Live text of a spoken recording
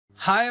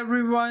Hi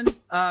everyone,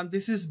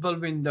 this is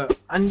Balwinder.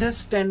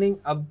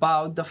 Understanding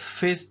about the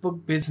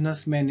Facebook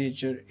Business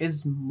Manager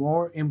is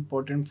more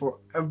important for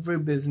every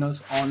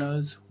business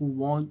owners who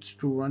wants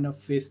to run a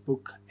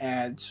Facebook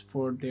ads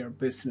for their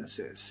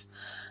businesses.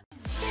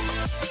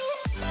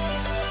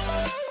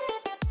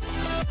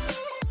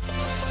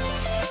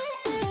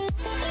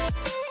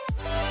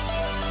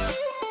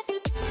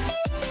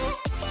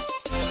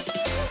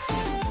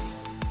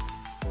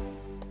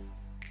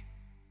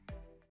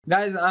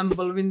 Guys, I'm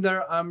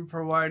Balwinder.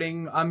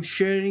 I'm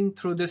sharing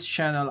through this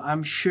channel.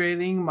 I'm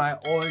sharing my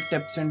all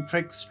tips and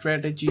tricks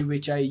strategy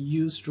which I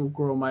use to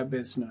grow my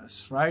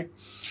business, right?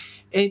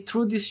 And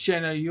through this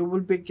channel, you will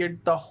be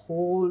get the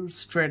whole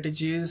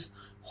strategies,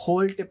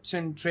 whole tips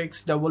and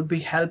tricks that will be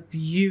help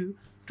you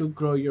to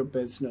grow your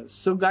business.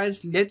 So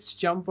guys, let's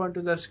jump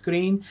onto the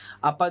screen.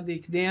 Apa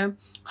dekhte hain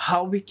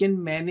how we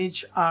can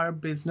manage our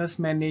business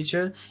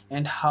manager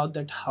and how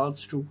that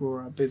helps to grow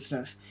our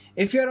business.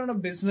 If you're on a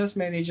business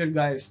manager,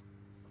 guys,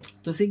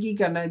 ਤੁਸੀਂ ਕੀ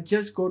ਕਰਨਾ ਹੈ,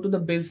 just go to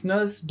the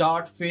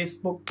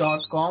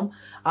business.facebook.com.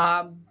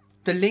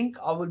 The link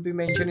I will be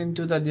mentioning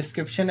into the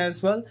description as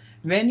well.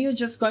 When you're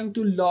just going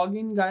to log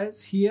in, guys,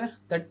 here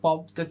that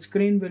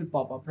screen will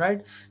pop up,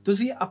 right?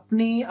 ਤੁਸੀਂ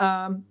ਆਪਣੀ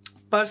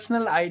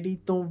personal ID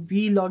ਤੋਂ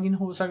ਵੀ login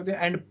ਹੋ ਸਕਦੇ ਹੋ,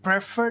 and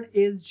preferred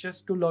is just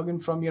to log in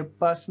from your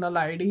personal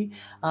ID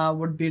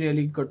would be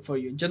really good for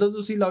you. ਜਦੋਂ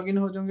ਤੁਸੀਂ login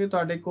ਹੋ ਜਾਓਗੇ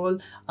ਤੁਹਾਡੇ ਕੋਲ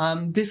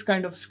this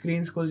kind of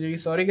screens ਖੁੱਲ ਜਾਏਗੀ.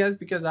 Sorry guys,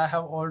 because I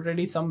have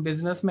already some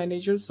business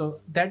managers, so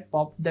that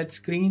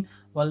screen,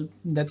 well,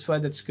 that's why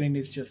that screen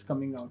is just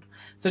coming out.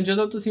 So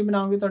ਜਦੋਂ ਤੁਸੀਂ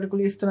ਬਣਾਓਗੇ ਤੁਹਾਡੇ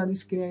ਕੋਲ ਇਸ ਤਰ੍ਹਾਂ ਦੀ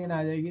ਸਕਰੀਨ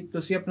ਆ ਜਾਏਗੀ.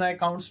 ਤੁਸੀਂ ਆਪਣਾ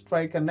ਅਕਾਊਂਟ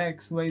ਟਰਾਈ ਕਰਨਾ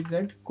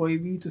XYZ, ਕੋਈ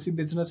ਵੀ ਤੁਸੀਂ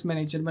ਬਿਜ਼ਨਸ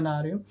ਮੈਨੇਜਰ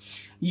ਬਣਾ ਰਹੇ ਹੋ.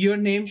 Your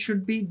name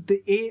should be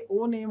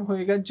ਉਹ name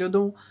ਹੋਏਗਾ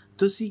ਜਦੋਂ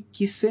ਤੁਸੀਂ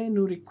ਕਿਸੇ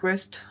ਨੂੰ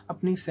request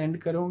ਆਪਣੀ send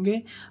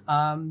ਕਰੋਗੇ,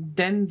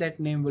 then that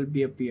name will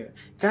be appear.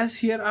 Guys,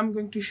 here I'm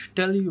going to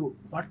tell you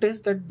what is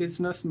that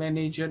business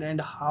manager and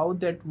how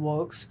that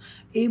works.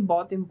 ਇਹ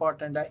ਬਹੁਤ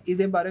important ਹੈ,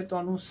 ਇਹਦੇ ਬਾਰੇ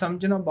ਤੁਹਾਨੂੰ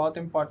ਸਮਝਣਾ ਬਹੁਤ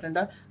important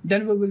ਹੈ.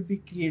 Then we will be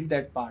create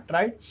that part,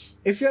 right?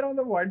 If you're on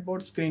the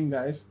whiteboard screen,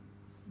 guys,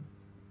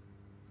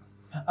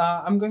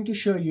 I'm going to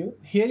show you.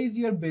 Here is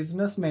your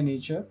business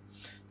manager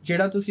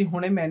ਜਿਹੜਾ ਤੁਸੀਂ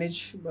ਹੁਣੇ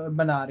manage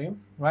ਬਣਾ ਰਹੇ ਹੋ,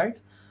 right?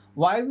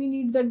 Why we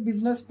need that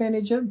business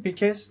manager?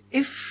 Because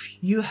if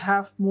you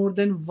have more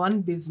than one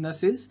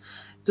businesses,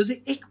 ਤੁਸੀਂ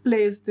ਇੱਕ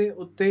place ਦੇ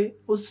ਉੱਤੇ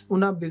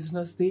ਉਹਨਾਂ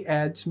business ਦੀ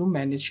ads ਨੂੰ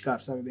manage ਕਰ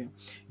ਸਕਦੇ ਹੋ.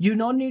 You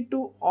don't need to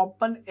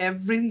open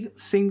every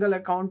single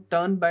account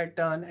turn by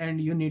turn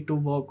and you need to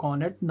work on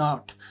it.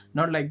 Not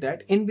like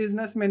that. In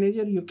business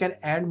manager, you can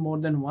add more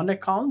than one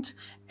account,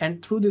 and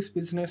through this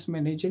business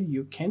manager,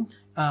 you can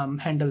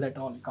handle that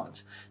all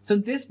accounts. So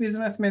this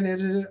business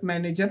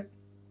manager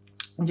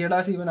ਜਿਹੜਾ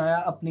ਅਸੀਂ ਬਣਾਇਆ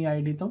ਆਪਣੀ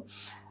ID ਤੋਂ,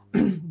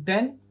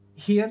 then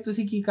here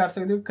ਤੁਸੀਂ ਕੀ ਕਰ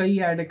ਸਕਦੇ ਹੋ, ਕਈ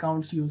ad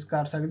accounts use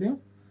ਕਰ ਸਕਦੇ ਹੋ.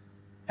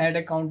 Add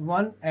account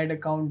 1, add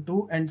account 2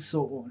 and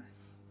so on.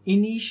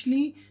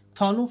 Initially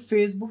ਤੁਹਾਨੂੰ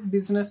Facebook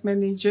business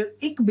manager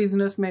ਇੱਕ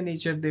business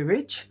manager ਦੇ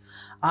ਵਿੱਚ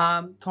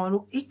ਤੁਹਾਨੂੰ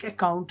ਇੱਕ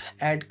account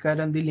add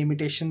ਕਰਨ ਦੀ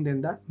limitation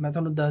ਦਿੰਦਾ. ਮੈਂ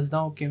ਤੁਹਾਨੂੰ ਦੱਸਦਾ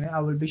ਹਾਂ ਕਿਵੇਂ. I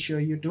will be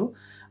sure you too.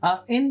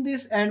 In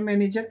this ad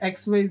manager,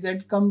 XYZ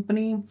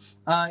company,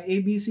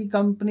 ABC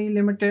company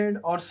limited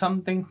or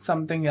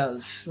something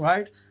else,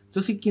 right?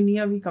 ਤੁਸੀਂ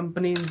ਕਿੰਨੀਆਂ ਵੀ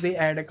ਕੰਪਨੀਆਂ ਦੇ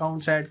ਐਡ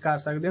ਅਕਾਊਂਟਸ ਐਡ ਕਰ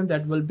ਸਕਦੇ ਹੋ.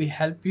 that will be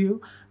help you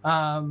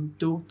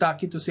to ਤਾਂ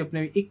ਕਿ ਤੁਸੀਂ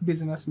ਆਪਣੇ ਇੱਕ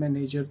ਬਿਜ਼ਨਸ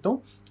ਮੈਨੇਜਰ ਤੋਂ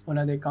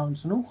ਉਹਨਾਂ ਦੇ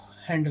ਅਕਾਊਂਟਸ ਨੂੰ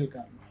ਹੈਂਡਲ ਕਰ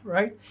ਲਓ,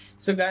 right?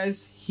 So guys,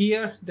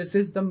 here this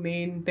is the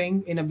main thing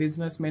in a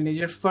business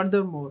manager.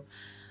 Furthermore,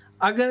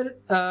 agar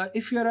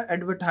if you're an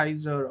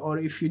advertiser or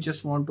if you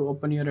just want to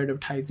open your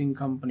advertising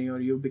company or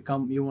you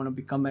want to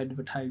become an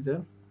advertiser,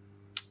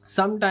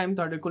 sometimes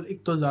ਤੁਹਾਡੇ ਕੋਲ ਇੱਕ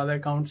ਤੋਂ ਜ਼ਿਆਦਾ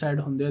accounts add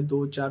ਹੁੰਦੇ ਆ, 2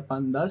 4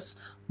 5 10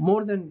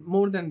 more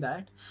than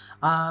that,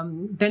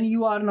 then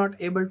you are not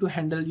able to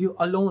handle, you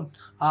alone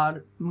are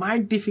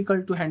might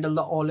difficult to handle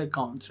the all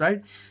accounts, right?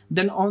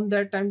 Then on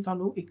that time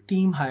ਤੁਹਾਨੂੰ ਇੱਕ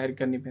team hire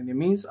ਕਰਨੀ ਪੈਂਦੀ,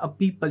 means a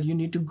people, you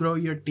need to grow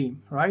your team,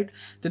 right?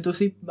 ਤੇ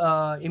ਤੁਸੀਂ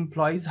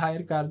employees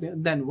hire ਕਰਦੇ ਹੋ.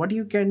 Then what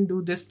you can do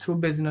this through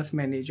business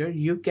manager,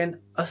 you can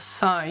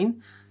assign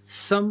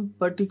some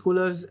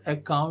particular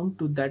account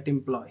to that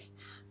employee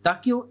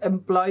ताकि वो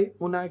employ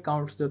उन्हें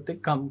accounts ਦੇ ਉੱਤੇ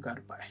ਕੰਮ ਕਰ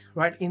ਪਾਏ,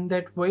 right? In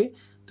that way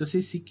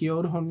ਤੁਸੀਂ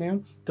ਸਿਕਿਉਰ ਹੁੰਦੇ ਹੋ.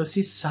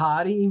 ਤੁਸੀਂ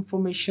ਸਾਰੀ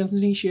ਇਨਫੋਰਮੇਸ਼ਨਸ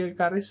ਨਹੀਂ ਸ਼ੇਅਰ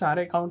ਕਰ ਰਹੇ,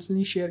 ਸਾਰੇ ਅਕਾਊਂਟਸ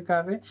ਨਹੀਂ ਸ਼ੇਅਰ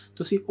ਕਰ ਰਹੇ,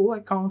 ਤੁਸੀਂ ਉਹ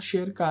ਅਕਾਊਂਟ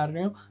ਸ਼ੇਅਰ ਕਰ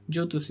ਰਹੇ ਹੋ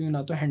ਜੋ ਤੁਸੀਂ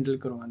ਉਹਨਾਂ ਤੋਂ ਹੈਂਡਲ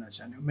ਕਰਵਾਉਣਾ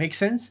ਚਾਹੁੰਦੇ ਹੋ. Make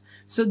sense?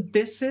 So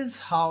this is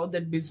how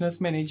that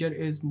business manager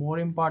is more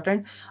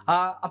important.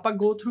 ਆਪਾਂ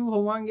ਗੋ ਥਰੂ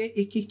ਹੋਵਾਂਗੇ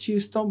ਇੱਕ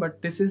ਚੀਜ਼ ਤੋਂ, but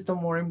this is the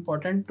more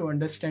important to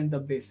understand the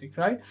basic,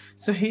 right?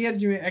 So hair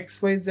ਜਿਵੇਂ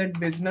XYZ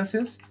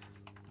businesses,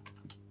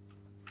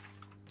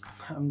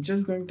 I'm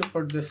just going to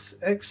put this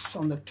X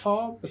on the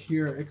top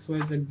here,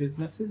 XYZ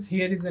businesses.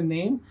 Here is a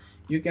name.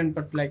 You can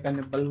put like a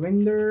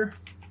Balwinder,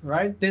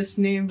 right? This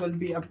name will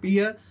be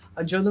appear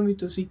ਜਦੋਂ ਵੀ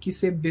ਤੁਸੀਂ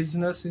ਕਿਸੇ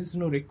businesses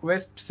ਨੂੰ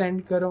request send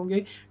ਕਰੋਗੇ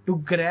to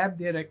grab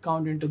their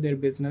account into their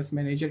business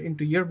manager,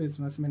 into your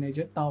business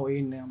manager, ਤਾਂ ਉਹ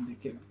ਇਹ ਨਾਮ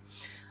ਦੇਖੇਗਾ.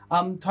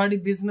 ਤੁਹਾਡੀ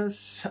business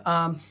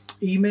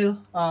email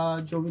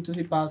ਜੋ ਵੀ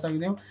ਤੁਸੀਂ ਪਾ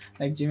ਸਕਦੇ ਹੋ,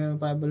 like ਜਿਵੇਂ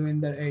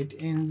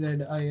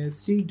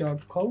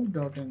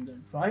balwinder@nzist.co.nz,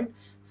 right?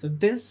 So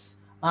this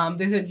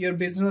They said your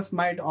business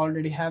might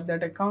already have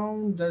that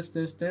account, this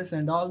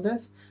and all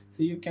this.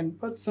 So you can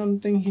put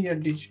something here,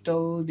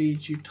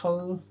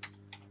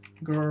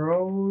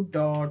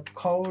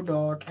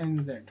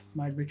 digitalgrow.co.nz.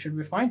 might be, should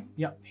be fine.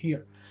 Yeah,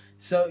 here.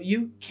 So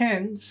you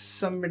can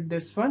submit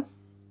this one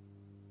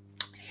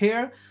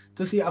here.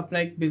 To see अपना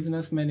एक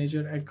business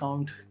manager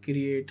account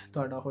create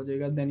थोड़ा हो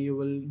जाएगा. Then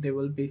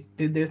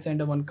they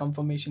send a one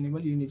confirmation email.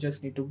 You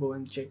just need to go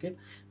and check it.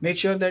 Make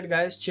sure that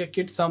guys check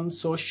it. Some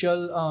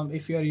social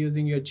if you are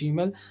using your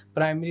Gmail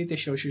primary the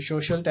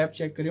social tab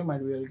check करियो,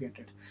 might be you'll get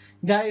it.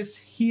 Guys,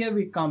 here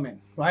we come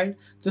in, right?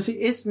 तो see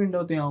इस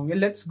window ते आऊँगे.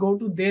 Let's go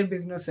to their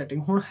business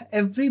setting.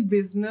 Every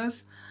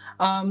business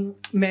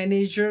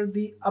manager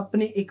दी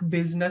अपनी एक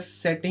business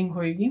setting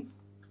होएगी,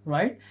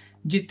 right?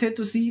 जिथे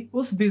तुसी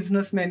उस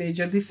बिजनेस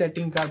मैनेजर दी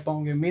सेटिंग कर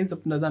पाओगे, मींस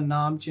अपना दा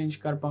नाम चेंज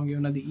कर पाओगे,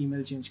 उन्हां दी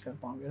ईमेल चेंज कर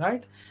पाओगे,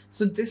 right?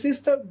 So this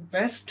is the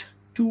best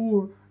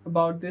tool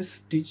about this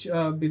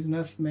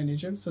business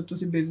manager. सो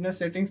तुसी बिजनेस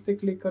सेटिंग्स ते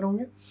क्लिक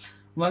करोगे.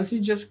 Once you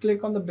just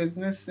click on the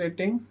business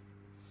setting,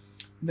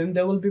 then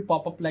there will be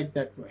pop up like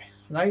that way,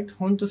 right?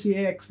 ਹੁਣ ਤੁਸੀਂ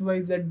ਇਹ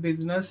XYZ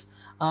business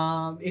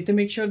ਇੱਥੇ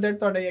make sure that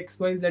ਤੁਹਾਡਾ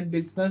XYZ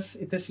business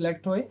ਇੱਥੇ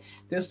select ਹੋਏ.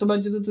 ਤੇ ਉਸ ਤੋਂ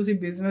ਬਾਅਦ ਜਦੋਂ ਤੁਸੀਂ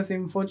business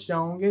info ਚ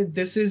ਜਾਓਗੇ,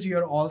 this is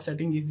your all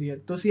setting easier.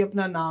 ਤੁਸੀਂ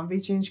ਆਪਣਾ ਨਾਮ ਵੀ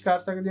ਚੇਂਜ ਕਰ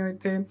ਸਕਦੇ ਹੋ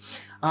ਇੱਥੇ.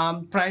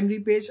 primary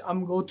page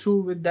I'm go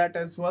through with that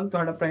as well.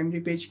 ਤੁਹਾਡਾ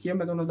primary page ਕੀ ਹੈ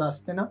ਮੈਂ ਤੁਹਾਨੂੰ ਦੱਸ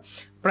ਦੇਣਾ.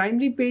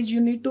 primary page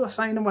you need to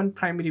assign one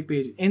primary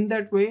page. In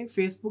that way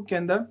Facebook के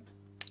अंदर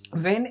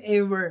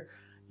whenever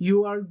you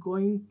are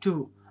going to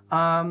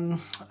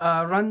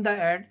run the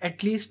ad,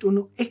 at least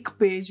उन्हें एक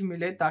पेज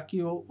मिले ताकि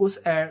वो उस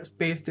ad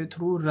पेज के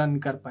थ्रू रन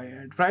कर पाए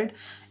ad, right?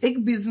 एक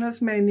बिजनेस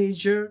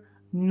मैनेजर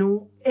ਨੂੰ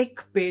ਇੱਕ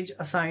पेज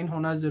असाइन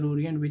होना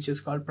जरूरी है, which is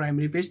called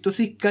primary page.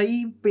 ਤੁਸੀਂ कई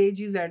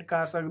pages add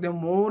कर सकते हो,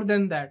 more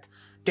than that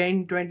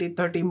 10 20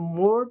 30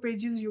 more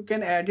pages you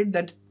can add it.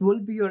 That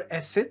will be your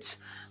assets,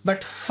 but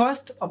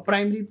first a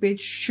primary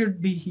page should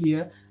be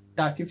here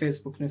ताकि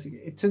Facebook ने सीखे.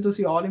 इतने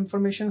तुसी all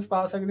informations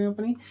पा सकते हो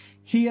अपनी.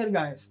 Here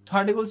guys,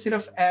 ਤੁਹਾਡੇ ਕੋਲ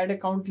ਸਿਰਫ ad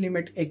account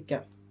limit ਇੱਕ ਹੈ.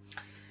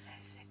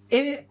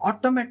 ਇਹ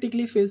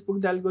automatically Facebook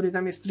ਦਾ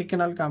algorithm ਇਸ ਤਰੀਕੇ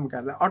ਨਾਲ ਕੰਮ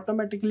ਕਰਦਾ.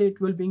 Automatically it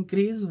will be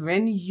increase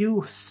when you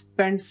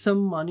spend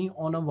some money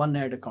on a one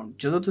ad account.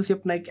 ਜਦੋਂ ਤੁਸੀਂ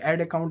ਆਪਣਾ ਇੱਕ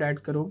ad account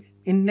add ਕਰੋਗੇ,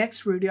 in next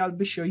video I'll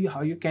be show you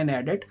how you can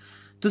add it.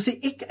 ਤੁਸੀਂ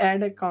ਇੱਕ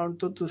ad account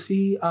ਤੋਂ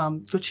ਤੁਸੀਂ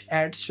ਕੁਝ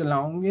ads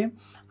ਚਲਾਓਗੇ,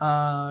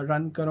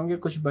 run करोगे,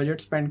 कुछ budget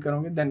spend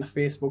करोगे, then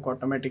Facebook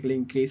automatically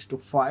increase to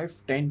 5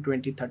 10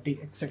 20 30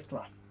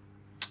 etc.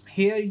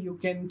 Here you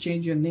can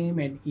change your name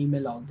and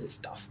email, all this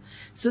stuff.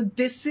 So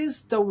this is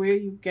the way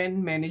you can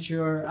manage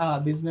your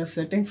business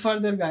setting.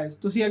 Further guys,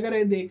 तुसी अगर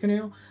ये देख रहे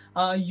हो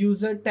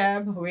user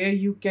tab where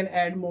you can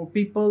add more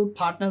people,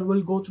 partner will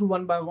go through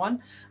one by one,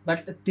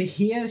 but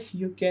here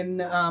you can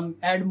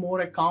add more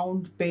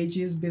account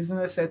pages,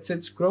 business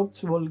assets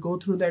groups will go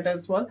through that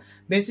as well.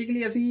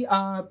 Basically ਅਸੀਂ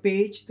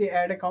page ਤੇ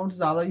add accounts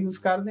ज़्यादा use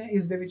करते हैं,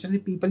 इस दे विच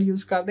ਅਸੀਂ people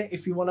use करते हैं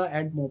if you want to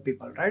add more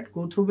people, right?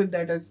 Go through with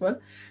that as well.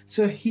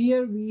 So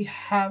here we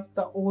have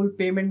the all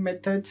payment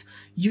methods.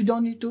 You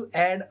don't need to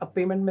add a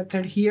payment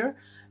method here.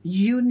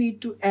 You need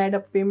to add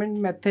a payment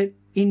method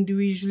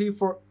individually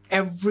for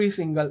every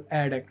single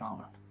ad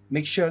account.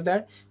 Make sure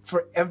that for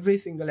every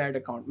single ad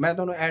account, मैं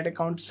दोनों ad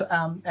accounts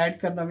add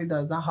करना भी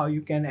दसदा how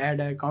you can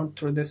add an account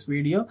through this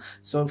video.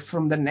 So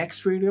from the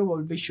next video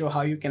we'll be show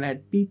how you can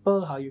add people,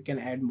 how you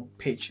can add more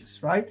pages,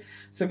 right?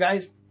 So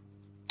guys,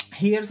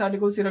 here ਸਾਡੇ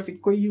ਕੋਲ ਸਿਰਫ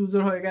ਇੱਕੋ ਹੀ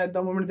user ਹੋਏਗਾ at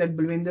the moment, that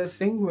Balwinder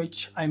Singh, which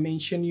I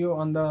mentioned you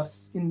on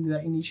in the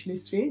initial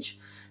stage.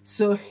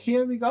 So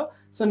here we go.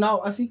 So now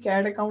ਅਸੀਂ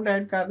ad account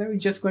add ਕਰਦੇ,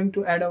 we're just going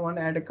to add a one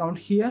ad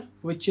account here,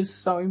 which is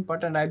so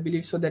important I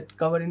believe, so that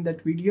cover in that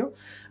video.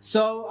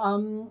 So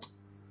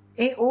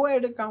ਇਹ ਉਹ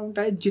ad account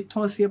ਹੈ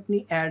ਜਿੱਥੋਂ ਅਸੀਂ ਆਪਣੀ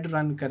ad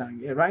run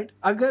ਕਰਾਂਗੇ, right?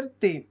 ਅਗਰ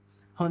ਤੇ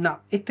ਹੁਣ ਨਾ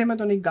ਇੱਥੇ ਮੈਂ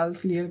ਤੁਹਾਨੂੰ ਇੱਕ ਗੱਲ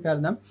clear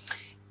ਕਰਦਾ.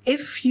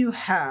 If you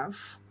have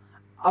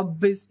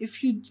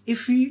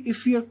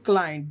if your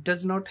client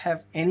does not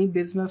have any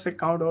business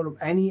account or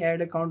any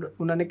ad account,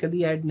 उन्होंने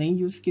कभी ad नहीं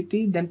use की,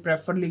 then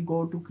preferably go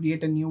to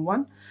create a new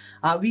one.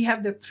 We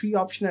have the 3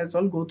 option as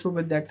well. Go through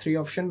with that 3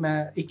 option. मैं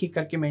एक एक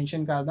करके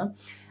mention कर दा.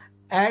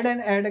 Add an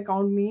ad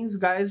account means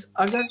guys,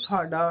 अगर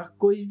ਤੁਹਾਡਾ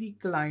कोई भी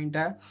client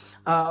है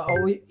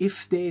or if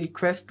they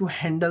request to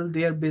handle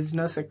their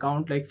business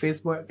account like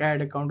Facebook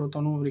ad account, ਉਹ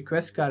ਤੁਹਾਨੂੰ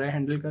request ਕਰ ਰਿਹਾ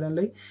handle ਕਰਨ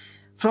ਲਈ,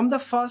 from the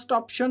first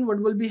option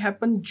what will be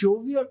happen, जो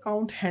भी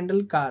account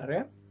handle कर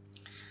रहे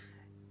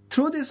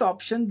through this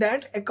option,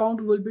 that account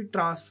will be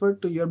transferred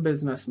to your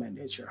business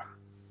manager.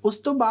 उस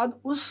तो बाद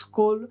उस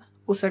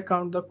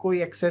account का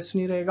कोई access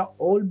नहीं रहेगा.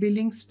 All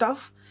billing stuff,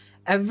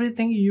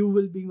 everything you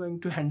will be going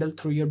to handle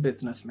through your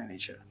business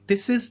manager.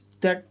 This is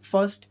that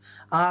first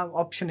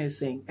option is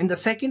saying. In the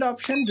second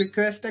option,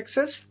 request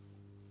access.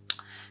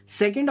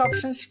 Second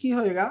option की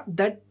होएगा,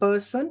 that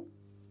person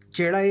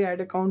जेड़ा ये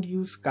ad account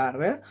use कर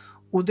रहा है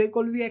उदे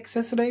कोल भी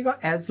access रहेगा,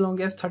 as long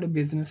as थोड़े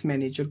business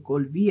manager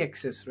कोल भी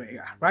access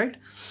रहेगा, right?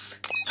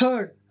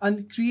 Third,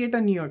 and create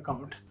a new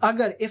account.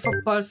 अगर if a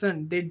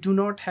person they do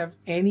not have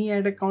any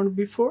ad account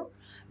before,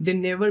 they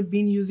never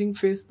been using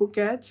Facebook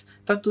ads,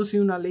 ਤਾਂ ਤੁਸੀਂ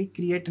ਉਹਨਾਂ ਲਈ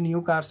create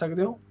new ਕਰ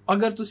ਸਕਦੇ ਹੋ।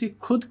 ਅਗਰ ਤੁਸੀਂ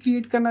ਖੁਦ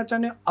create ਕਰਨਾ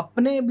ਚਾਹੁੰਦੇ ਹੋ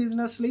ਆਪਣੇ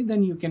business ਲਈ,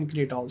 then you can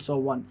create also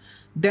one.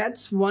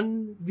 That's one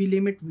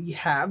limit we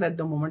have at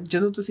the moment.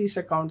 ਜਦੋਂ ਤੁਸੀਂ ਇਸ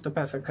account ਤੋਂ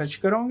ਪੈਸਾ ਖਰਚ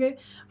ਕਰੋਗੇ,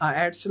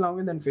 ads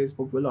ਚਲਾਓਗੇ, then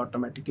Facebook will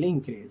automatically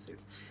increase it.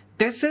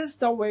 This is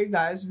the way,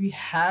 guys, we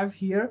have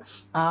here.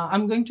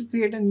 I'm going to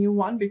create a new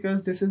one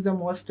because this is the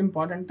most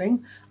important thing.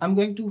 I'm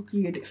going to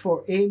create it for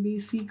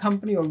ABC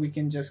company, or we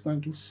can just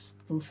going to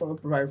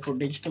provide for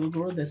digital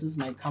growth. This is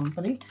my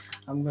company.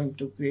 I'm going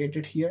to create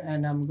it here,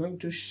 and I'm going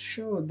to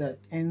show that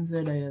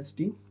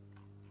NZD,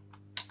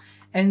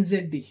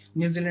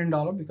 New Zealand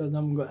dollar, because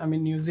I'm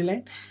in New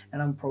Zealand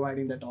and I'm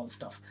providing that all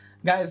stuff.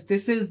 Guys,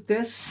 this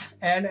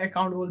ad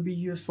account will be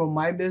used for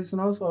my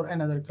business or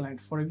another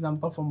client. For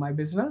example, for my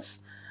business,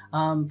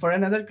 for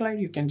another client,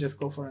 you can just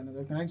go for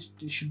another client.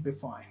 It should be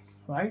fine,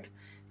 right?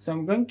 So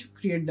I'm going to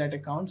create that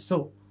account.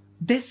 So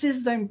this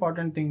is the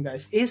important thing,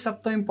 guys. ये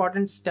सब तो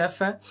important step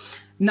है.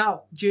 Now,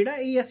 जेड़ा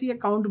ये ऐसी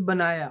account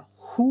बनाया,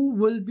 who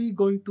will be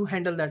going to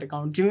handle that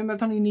account? जिਵੇਂ मैं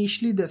ਤੁਹਾਨੂੰ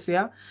initially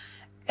ਦੱਸਿਆ,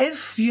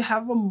 if you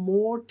have a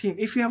more team,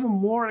 if you have a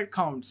more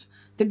accounts,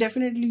 then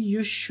definitely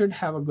you should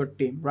have a good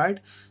team, right?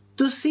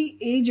 ਤੁਸੀਂ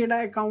ਇਹ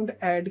ਜਿਹੜਾ account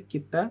add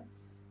ਕੀਤਾ,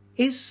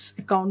 इस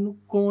account ਨੂੰ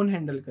कौन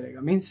handle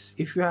करेगा? Means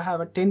if you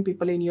have 10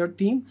 people in your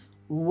team,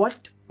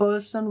 what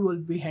person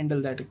will be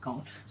handle that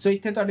account? So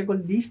इत्थे ਤੁਹਾਡੇ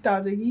ਕੋਲ list आ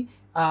जाएगी.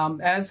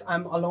 As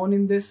I'm alone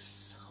in this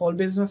whole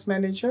business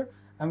manager,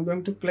 I'm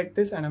going to click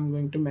this and I'm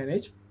going to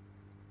manage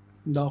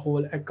the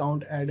whole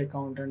account, add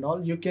account and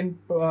all. You can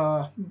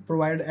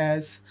provide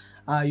as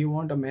you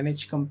want a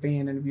manage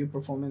campaign and view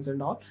performance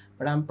and all,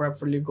 but I'm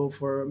preferably go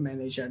for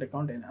manage ad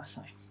account and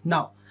assign.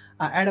 Now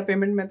add a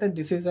payment method.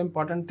 This is an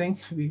important thing.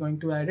 We're going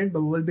to add it,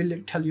 but we'll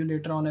be tell you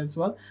later on as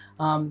well.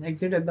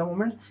 Exit at the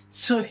moment.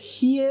 So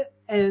here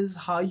is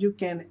how you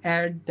can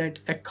add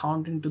that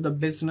account into the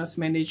business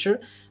manager.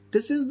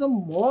 This is the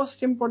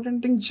most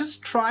important thing.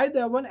 Just try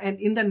that one,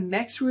 and in the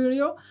next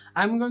video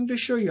I'm going to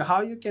show you how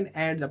you can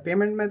add the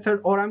payment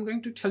method, or I'm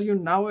going to tell you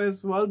now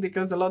as well,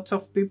 because a lots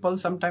of people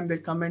sometimes they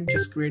comment,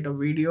 just create a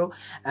video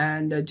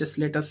and just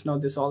let us know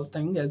this all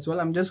thing as well.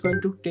 I'm just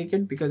going to take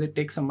it because it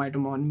takes some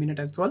 1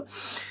 minute as well,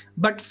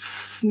 but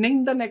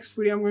in the next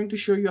video I'm going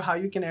to show you how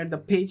you can add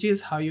the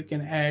pages, how you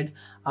can add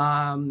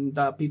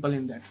the people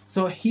in there.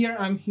 So here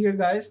I'm here,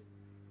 guys.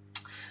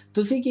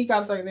 ਤੁਸੀਂ ਕੀ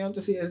ਕਰ ਸਕਦੇ ਹੋ,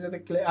 ਤੁਸੀਂ ਇਸ ਦੇ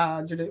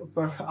ਜਿਹੜੇ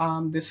ਉੱਪਰ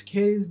this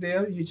here is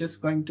there, you just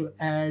going to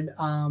add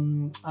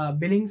a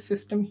billing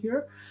system here.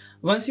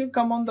 Once you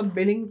come on the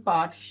billing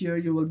part here,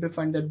 you will be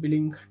find that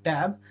billing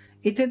tab.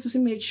 ਇੱਥੇ ਤੁਸੀਂ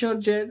make sure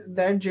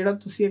that ਜਿਹੜਾ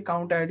ਤੁਸੀਂ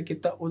account add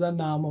ਕੀਤਾ ਉਹਦਾ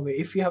ਨਾਮ ਹੋਵੇ.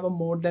 If you have a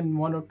more than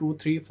 1 or 2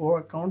 3 4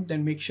 account,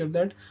 then make sure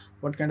that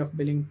what kind of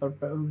billing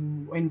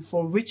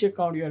for which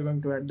account you are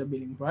going to add the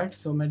billing, right?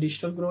 So my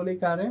digital grow ਲਈ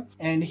ਕਰ ਰਹੇ,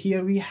 and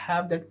here we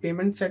have that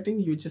payment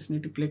setting. You just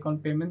need to click on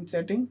payment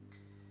setting,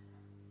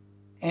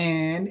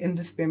 and in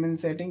this payment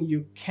setting you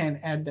can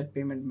add that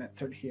payment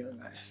method here,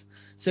 guys.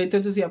 So ithe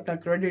tusi apna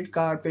credit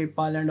card,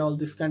 PayPal and all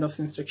this kind of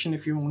instruction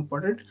if you want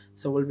put it,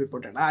 so will be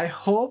put it. I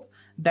hope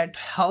that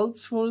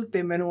helpful.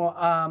 Te mainu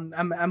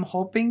I'm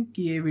hoping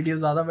ki ye video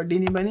zyada vaddi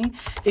nahi bani.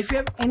 If you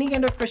have any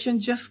kind of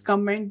question, just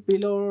comment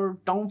below.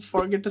 Don't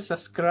forget to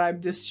subscribe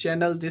this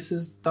channel. This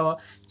is the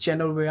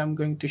channel where I'm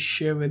going to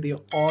share with you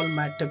all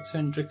my tips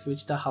and tricks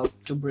which that help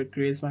to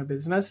increase my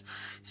business.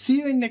 See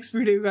you in next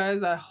video,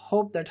 guys. I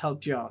hope that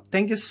helped you out.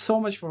 Thank you so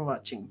much for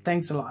watching.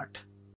 Thanks a lot.